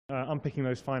Unpicking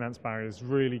those finance barriers is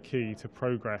really key to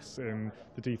progress in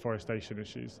the deforestation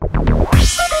issues.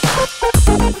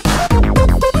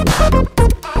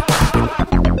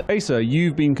 Asa,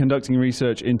 you've been conducting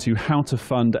research into how to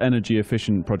fund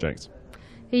energy-efficient projects.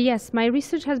 Yes, my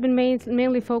research has been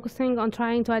mainly focusing on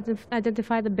trying to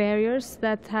identify the barriers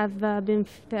that have been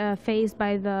faced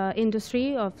by the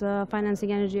industry of the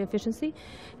financing energy efficiency,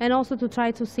 and also to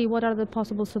try to see what are the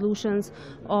possible solutions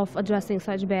of addressing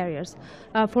such barriers.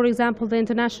 For example, the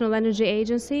International Energy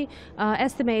Agency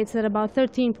estimates that about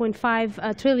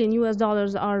 $13.5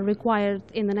 trillion are required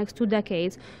in the next 2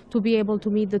 decades to be able to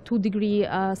meet the 2-degree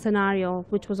scenario,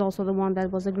 which was also the one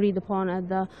that was agreed upon at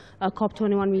the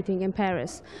COP21 meeting in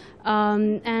Paris. As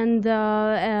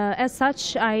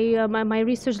such, my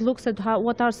research looks at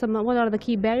what are the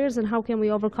key barriers and how can we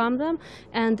overcome them,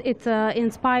 and it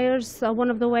inspires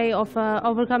one of the way of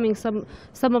overcoming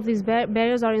some of these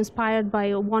barriers are inspired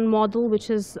by one model which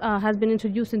has been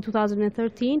introduced in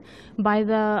 2013 by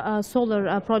the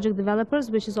solar project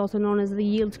developers, which is also known as the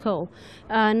YieldCo.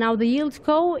 Now, the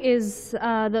YieldCo is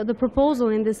the proposal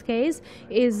in this case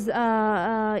is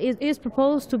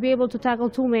proposed to be able to tackle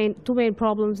two main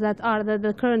problems that are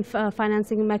the current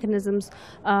financing mechanisms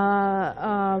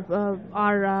are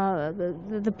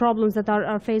the problems that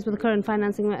are faced with the current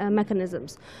financing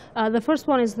mechanisms. The first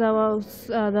one is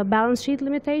the balance sheet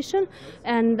limitation,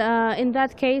 and in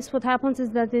that case what happens is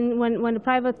that when a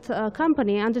private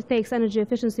company undertakes energy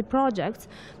efficiency projects,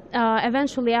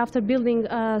 eventually, after building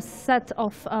a set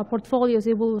of portfolios,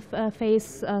 it will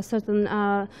face a certain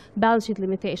balance sheet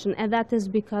limitation, and that is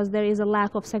because there is a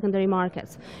lack of secondary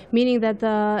markets, meaning that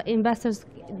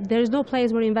there is no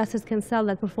place where investors can sell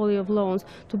that portfolio of loans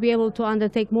to be able to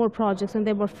undertake more projects, and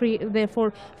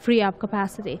therefore free up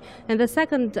capacity. And the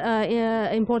second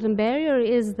important barrier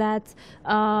is that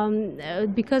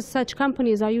because such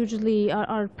companies are usually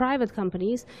private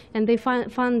companies, and they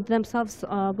fund themselves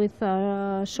with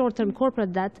short-term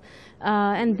corporate debt,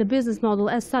 and the business model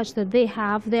as such that they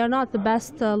are not the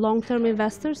best long-term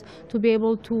investors to be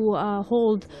able to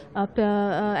hold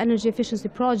energy efficiency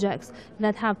projects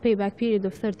that have payback period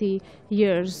of 30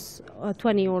 years,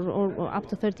 20 or up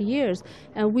to 30 years.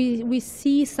 And we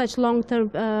see such long-term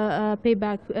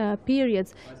payback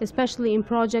periods, especially in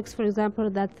projects, for example,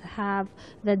 that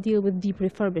deal with deep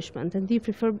refurbishment. And deep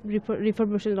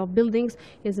refurbishment of buildings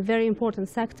is a very important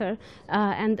sector,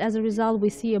 and as a result, we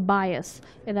see a bias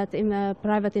that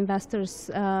private investors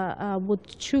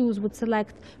would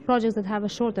select projects that have a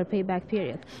shorter payback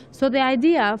period. So the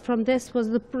idea from this was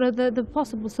the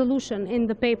possible solution in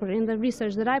the paper, in the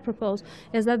research that I propose,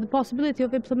 is that the possibility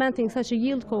of implementing such a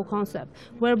YieldCo concept,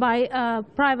 whereby a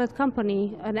private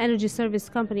company, an energy service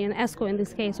company, an ESCO in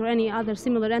this case, or any other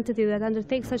similar entity that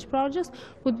undertakes such projects,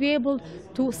 would be able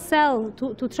to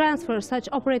to transfer such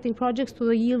operating projects to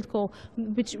the YieldCo,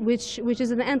 which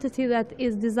is an entity that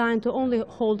is designed to only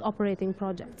hold operating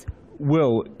projects.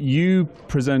 Will, you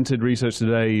presented research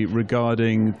today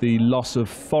regarding the loss of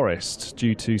forest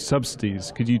due to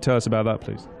subsidies. Could you tell us about that,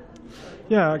 please?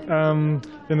 Yeah,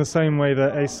 in the same way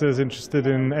that Asa is interested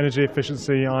in energy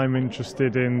efficiency, I'm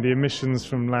interested in the emissions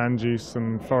from land use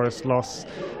and forest loss.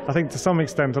 I think to some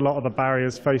extent a lot of the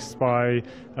barriers faced by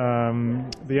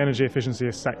the energy efficiency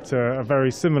sector are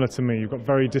very similar to me. You've got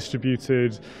very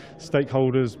distributed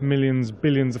stakeholders, millions,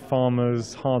 billions of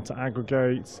farmers, hard to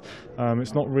aggregate.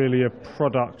 It's not really a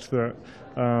product that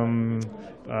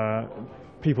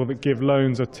people that give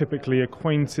loans are typically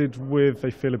acquainted with. They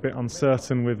feel a bit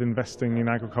uncertain with investing in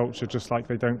agriculture, just like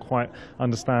they don't quite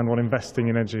understand what investing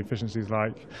in energy efficiency is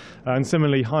like. And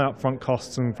similarly, high upfront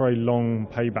costs and very long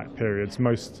payback periods.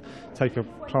 Most take a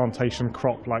plantation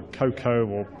crop like cocoa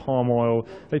or palm oil.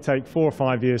 They take 4 or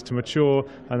 5 years to mature,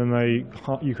 and then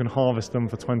you can harvest them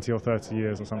for 20 or 30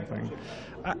 years or something.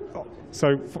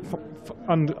 So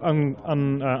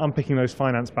unpicking those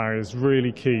finance barriers is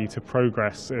really key to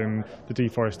progress in the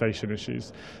deforestation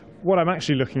issues. What I'm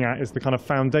actually looking at is the kind of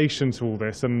foundation to all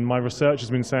this, and my research has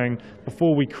been saying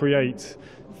before we create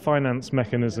finance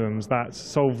mechanisms that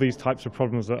solve these types of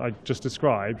problems that I just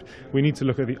described, we need to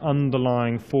look at the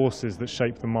underlying forces that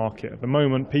shape the market. At the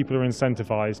moment, people are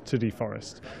incentivized to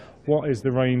deforest. What is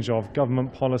the range of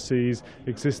government policies,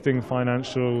 existing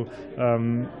financial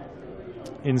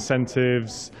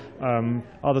incentives,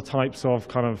 other types of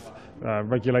kind of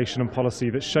regulation and policy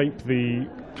that shape the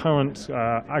current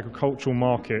agricultural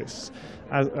markets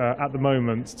at the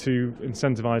moment to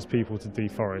incentivize people to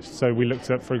deforest. So we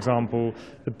looked at, for example,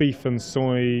 the beef and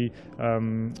soy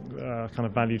kind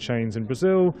of value chains in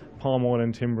Brazil, palm oil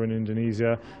and timber in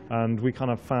Indonesia, and we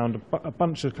kind of found a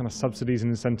bunch of kind of subsidies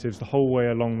and incentives the whole way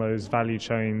along those value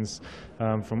chains,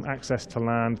 from access to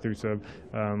land through to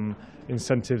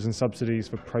incentives and subsidies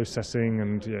for processing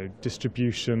and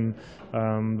distribution,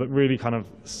 that really kind of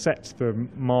set the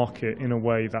market in a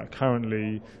way that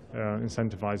currently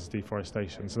incentivizes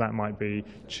deforestation. So that might be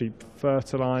cheap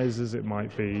fertilizers, it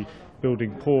might be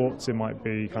building ports, it might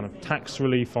be kind of tax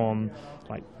relief on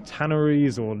like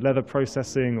tanneries or leather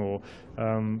processing or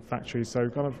factories. So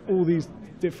kind of all these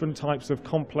different types of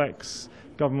complex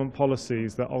government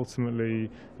policies that ultimately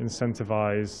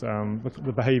incentivize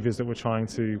the behaviors that we're trying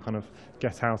to kind of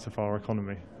get out of our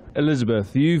economy.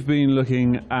 Elizabeth, you've been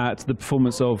looking at the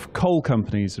performance of coal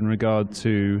companies in regard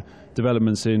to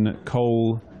developments in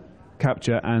coal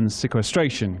capture and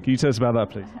sequestration. Can you tell us about that,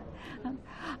 please?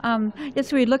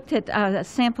 Yes, we looked at a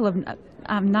sample of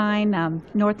 9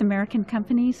 North American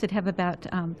companies that have about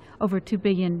over $2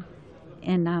 billion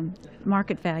in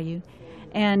market value.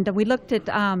 And we looked at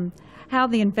how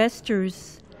the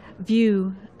investors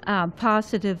view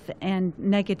positive and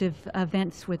negative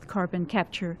events with carbon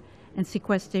capture and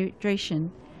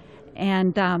sequestration,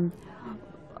 and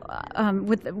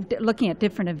with looking at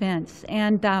different events.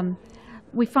 And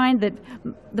we find that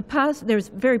there's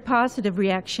very positive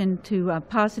reaction to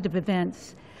positive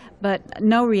events, but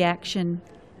no reaction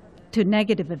to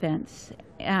negative events,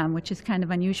 which is kind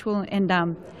of unusual.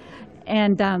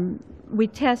 And we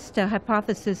test a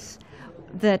hypothesis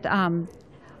that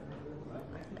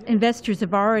investors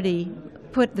have already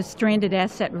put the stranded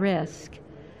asset risk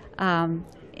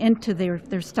into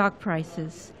their stock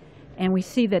prices. And we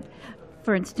see that,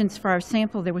 for instance, for our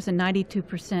sample, there was a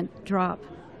 92% drop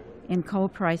in coal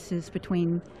prices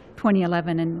between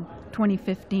 2011 and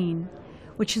 2015,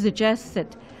 which suggests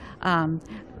that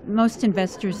most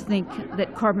investors think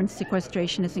that carbon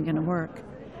sequestration isn't going to work,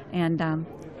 and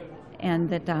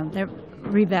that they're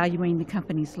revaluing the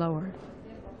companies lower.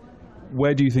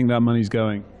 Where do you think that money's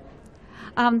going?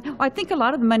 Well, I think a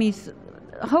lot of the money's,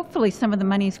 hopefully some of the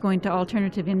money is going to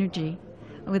alternative energy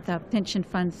with pension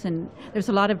funds, and there's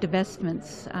a lot of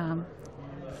divestments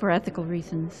for ethical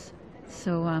reasons.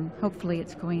 So hopefully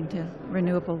it's going to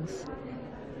renewables.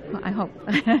 I hope.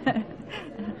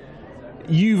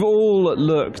 You've all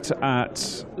looked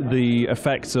at the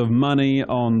effects of money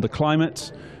on the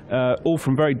climate, all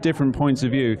from very different points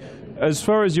of view. As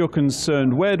far as you're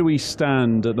concerned, where do we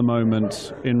stand at the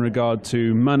moment in regard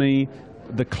to money,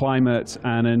 the climate,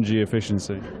 and energy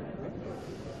efficiency?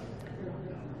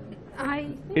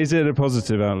 Is it a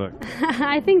positive outlook?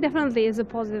 I think definitely is a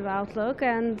positive outlook,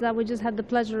 and we just had the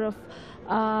pleasure of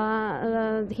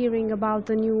hearing about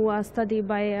the new study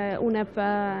by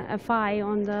UNEP FI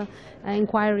on the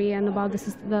inquiry and about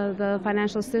the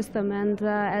financial system. And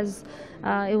as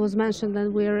it was mentioned,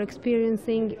 that we're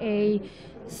experiencing a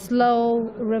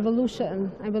slow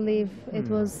revolution, I believe it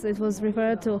was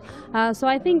referred to. So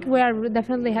I think we are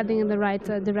definitely heading in the right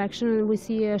direction, and we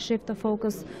see a shift of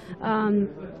focus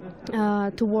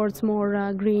towards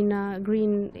more green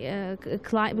to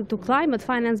climate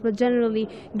finance, but generally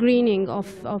greening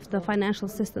of the financial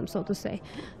system, so to say.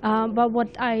 But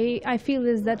what I feel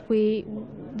is that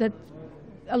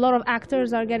a lot of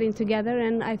actors are getting together,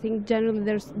 and I think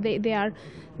generally they are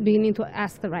beginning to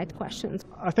ask the right questions.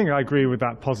 I think I agree with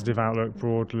that positive outlook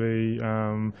broadly.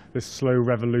 This slow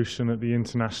revolution at the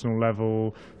international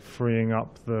level, freeing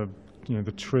up the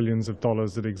trillions of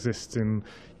dollars that exist in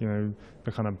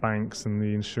the kind of banks and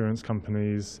the insurance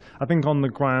companies. I think on the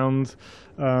ground,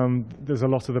 there's a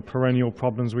lot of the perennial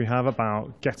problems we have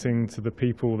about getting to the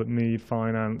people that need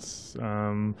finance.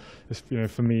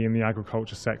 For me in the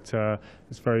agriculture sector,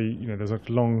 it's very, there's a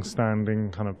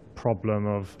long-standing kind of problem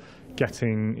of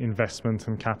getting investment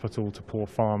and capital to poor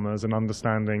farmers and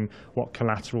understanding what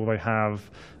collateral they have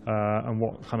and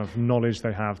what kind of knowledge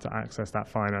they have to access that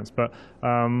finance. But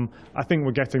I think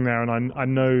we're getting there, and I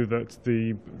know that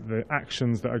the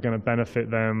actions that are going to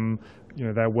benefit them,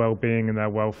 their well-being and their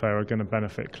welfare, are going to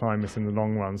benefit climate in the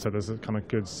long run. So there's a kind of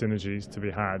good synergies to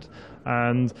be had.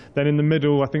 And then in the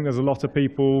middle, I think there's a lot of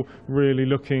people really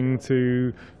looking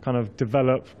to kind of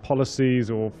develop policies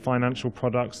or financial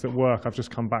products that work. I've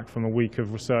just come back from a week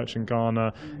of research in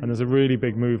Ghana, and there's a really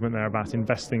big movement there about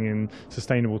investing in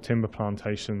sustainable timber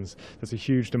plantations. There's a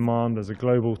huge demand, there's a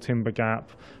global timber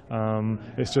gap.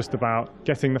 It's just about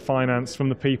getting the finance from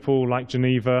the people like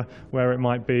Geneva, where it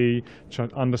might be,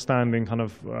 understanding understanding kind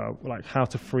of like how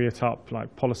to free it up,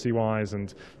 like policy-wise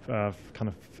and kind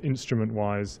of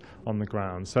instrument-wise on the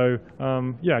ground. So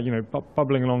yeah, you know,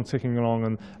 bubbling along, ticking along,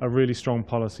 and a really strong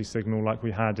policy signal like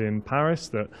we had in Paris,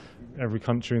 that every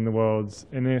country in the world's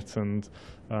in it, and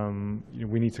you know,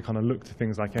 we need to kind of look to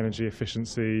things like energy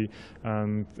efficiency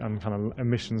and kind of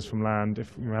emissions from land.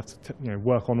 If we have to you know,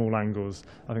 work on all angles,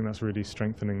 I think that's really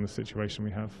strengthening the situation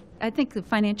we have. I think the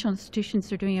financial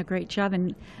institutions are doing a great job.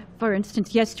 And for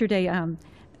instance, yesterday,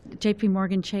 JP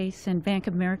Morgan Chase and Bank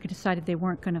of America decided they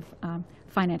weren't going to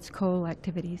finance coal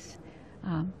activities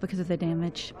because of the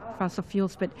damage fossil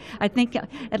fuels. But I think,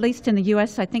 at least in the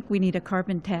U.S., I think we need a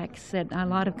carbon tax. That a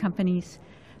lot of companies,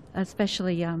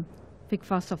 especially big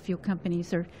fossil fuel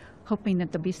companies, are hoping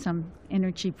that there'll be some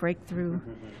energy breakthrough.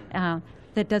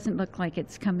 That doesn't look like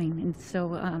it's coming. And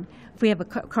so if we have a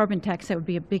carbon tax, that would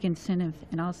be a big incentive,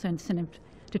 and also incentive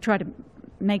to try to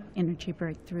make energy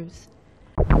breakthroughs.